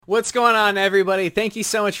What's going on, everybody? Thank you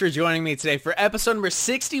so much for joining me today for episode number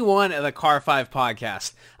 61 of the Car 5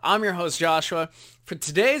 podcast. I'm your host, Joshua. For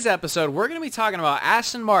today's episode, we're going to be talking about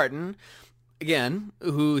Aston Martin, again,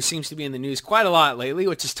 who seems to be in the news quite a lot lately,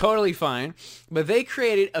 which is totally fine. But they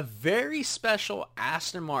created a very special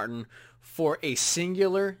Aston Martin for a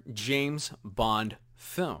singular James Bond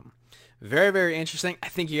film. Very, very interesting. I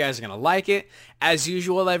think you guys are going to like it. As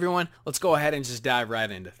usual, everyone, let's go ahead and just dive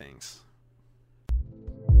right into things.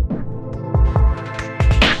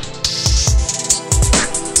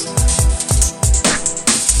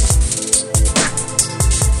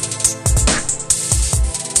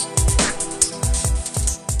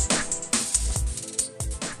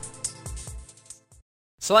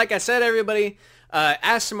 So like I said, everybody,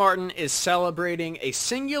 Aston Martin is celebrating a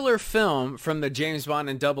singular film from the James Bond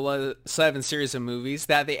and 007 series of movies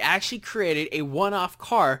that they actually created a one-off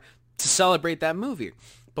car to celebrate that movie.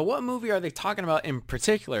 But what movie are they talking about in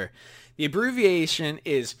particular? The abbreviation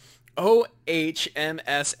is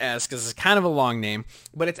OHMSS because it's kind of a long name,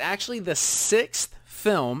 but it's actually the sixth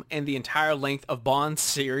film in the entire length of Bond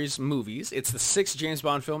series movies. It's the sixth James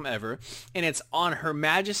Bond film ever, and it's on Her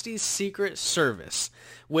Majesty's Secret Service,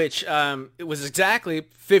 which it was exactly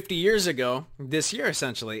 50 years ago this year,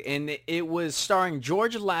 essentially, and it was starring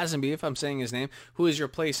George Lazenby, if I'm saying his name, who is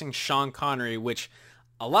replacing Sean Connery, which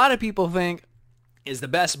a lot of people think is the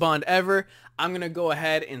best Bond ever. I'm going to go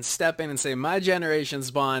ahead and step in and say my generation's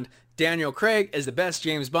Bond, Daniel Craig, is the best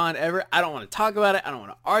James Bond ever. I don't want to talk about it. I don't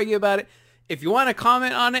want to argue about it. If you want to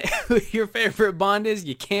comment on it, who your favorite Bond is,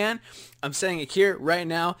 you can. I'm saying it here right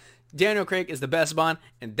now. Daniel Craig is the best Bond,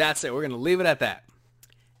 and that's it. We're going to leave it at that.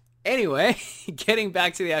 Anyway, getting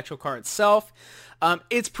back to the actual car itself,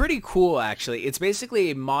 it's pretty cool, actually. It's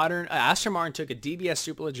basically a modern, Aston Martin took a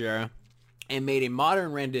DBS Superleggera and made a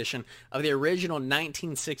modern rendition of the original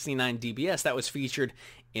 1969 DBS that was featured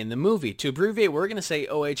in the movie. To abbreviate, we're going to say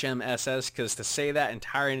OHMSS, because to say that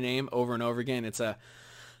entire name over and over again, it's a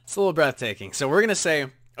little breathtaking. So we're going to say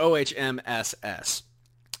OHMSS.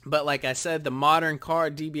 But like I said, the modern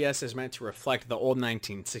car DBS is meant to reflect the old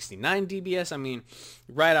 1969 DBS. I mean,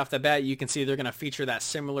 right off the bat, you can see they're going to feature that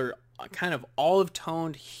similar kind of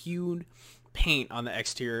olive-toned, hued paint on the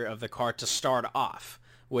exterior of the car to start off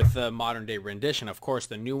with the modern-day rendition. Of course,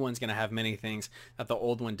 the new one's going to have many things that the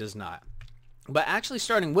old one does not. But actually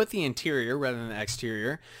starting with the interior rather than the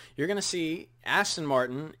exterior, you're going to see Aston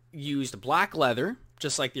Martin used black leather,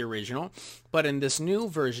 just like the original, but in this new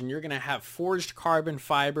version, you're going to have forged carbon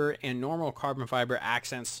fiber and normal carbon fiber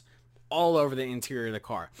accents all over the interior of the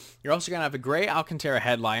car. You're also going to have a gray Alcantara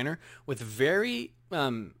headliner with very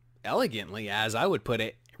elegantly, as I would put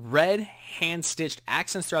it, red hand-stitched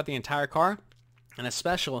accents throughout the entire car, and a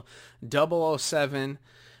special 007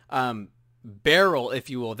 barrel, if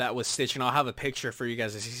you will, that was stitched, and I'll have a picture for you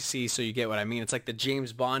guys to see so you get what I mean. It's like the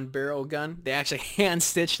James Bond barrel gun. They actually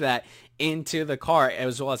hand-stitched that into the car,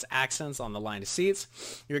 as well as accents on the line of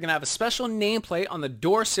seats. You're going to have a special nameplate on the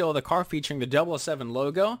door sill of the car featuring the 007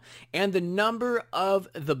 logo and the number of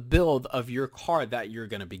the build of your car that you're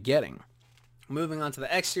going to be getting. Moving on to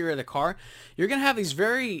the exterior of the car, you're going to have these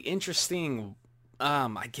very interesting,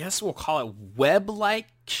 I guess we'll call it web-like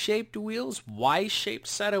shaped wheels, Y-shaped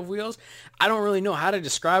set of wheels. I don't really know how to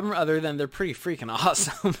describe them other than they're pretty freaking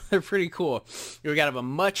awesome. They're pretty cool. You're going to have a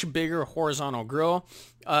much bigger horizontal grille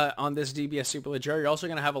on this DBS Superleggera. You're also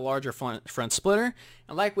going to have a larger front splitter.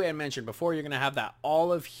 And like we had mentioned before, you're going to have that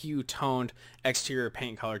olive hue toned exterior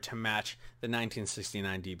paint color to match the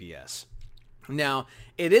 1969 DBS. Now,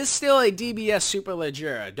 it is still a DBS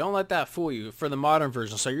Superleggera. Don't let that fool you for the modern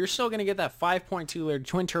version. So you're still going to get that 5.2 liter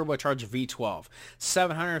twin turbocharged V12,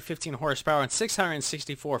 715 horsepower, and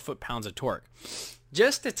 664 foot-pounds of torque.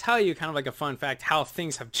 Just to tell you kind of like a fun fact how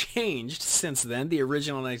things have changed since then, the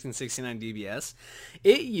original 1969 DBS,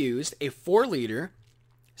 it used a 4-liter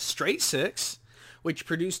straight six, which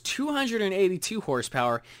produced 282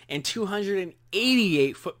 horsepower and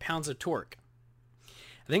 288 foot-pounds of torque.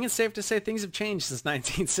 I think it's safe to say things have changed since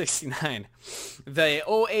 1969. The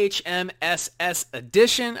OHMSS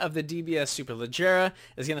edition of the DBS Superleggera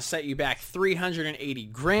is going to set you back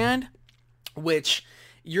 $380,000, which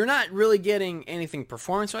you're not really getting anything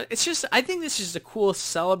performance-wise. It's just, I think this is just a cool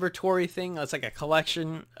celebratory thing. It's like a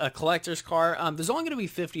collector's car. There's only going to be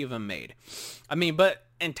 50 of them made. I mean, but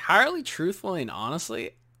entirely truthfully and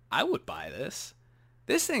honestly, I would buy this.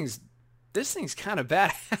 This thing's kind of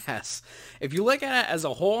badass. If you look at it as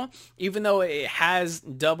a whole, even though it has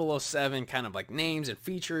 007 kind of like names and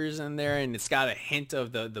features in there, and it's got a hint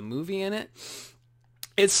of the movie in it,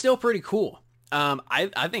 it's still pretty cool.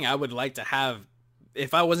 I think I would like to have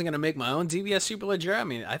if I wasn't going to make my own DBS Superleggera, I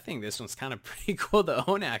mean, I think this one's kind of pretty cool to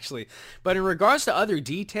own, actually. But in regards to other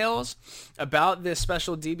details about this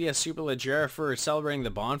special DBS Superleggera for celebrating the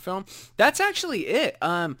Bond film, that's actually it.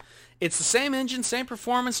 It's the same engine, same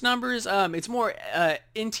performance numbers. It's more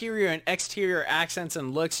interior and exterior accents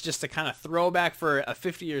and looks, just a kind of throwback for a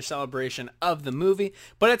 50-year celebration of the movie.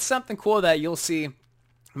 But it's something cool that you'll see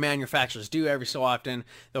manufacturers do every so often.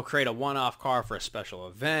 They'll create a one-off car for a special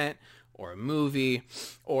event or a movie,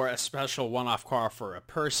 or a special one-off car for a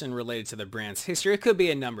person related to the brand's history. It could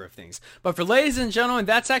be a number of things. But for ladies and gentlemen,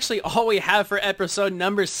 that's actually all we have for episode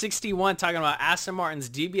number 61, talking about Aston Martin's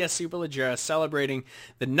DBS Superleggera celebrating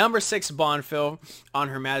the number 6 Bond film on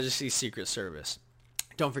Her Majesty's Secret Service.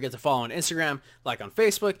 Don't forget to follow on Instagram, like on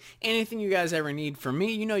Facebook. Anything you guys ever need from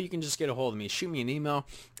me, you know you can just get a hold of me. Shoot me an email,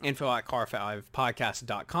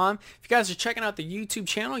 info@car5podcast.com. If you guys are checking out the YouTube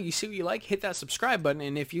channel, you see what you like, hit that subscribe button.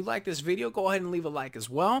 And if you like this video, go ahead and leave a like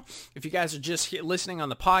as well. If you guys are just listening on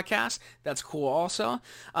the podcast, that's cool also.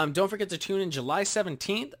 Don't forget to tune in July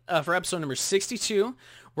 17th for episode number 62.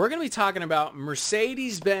 We're going to be talking about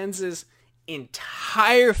Mercedes-Benz's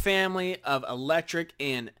entire family of electric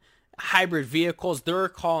and hybrid vehicles they're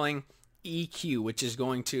calling EQ, which is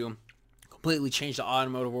going to completely change the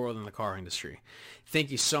automotive world and the car industry. Thank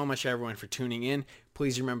you so much, everyone, for tuning in.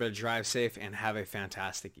 Please remember to drive safe and have a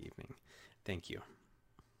fantastic evening. Thank you.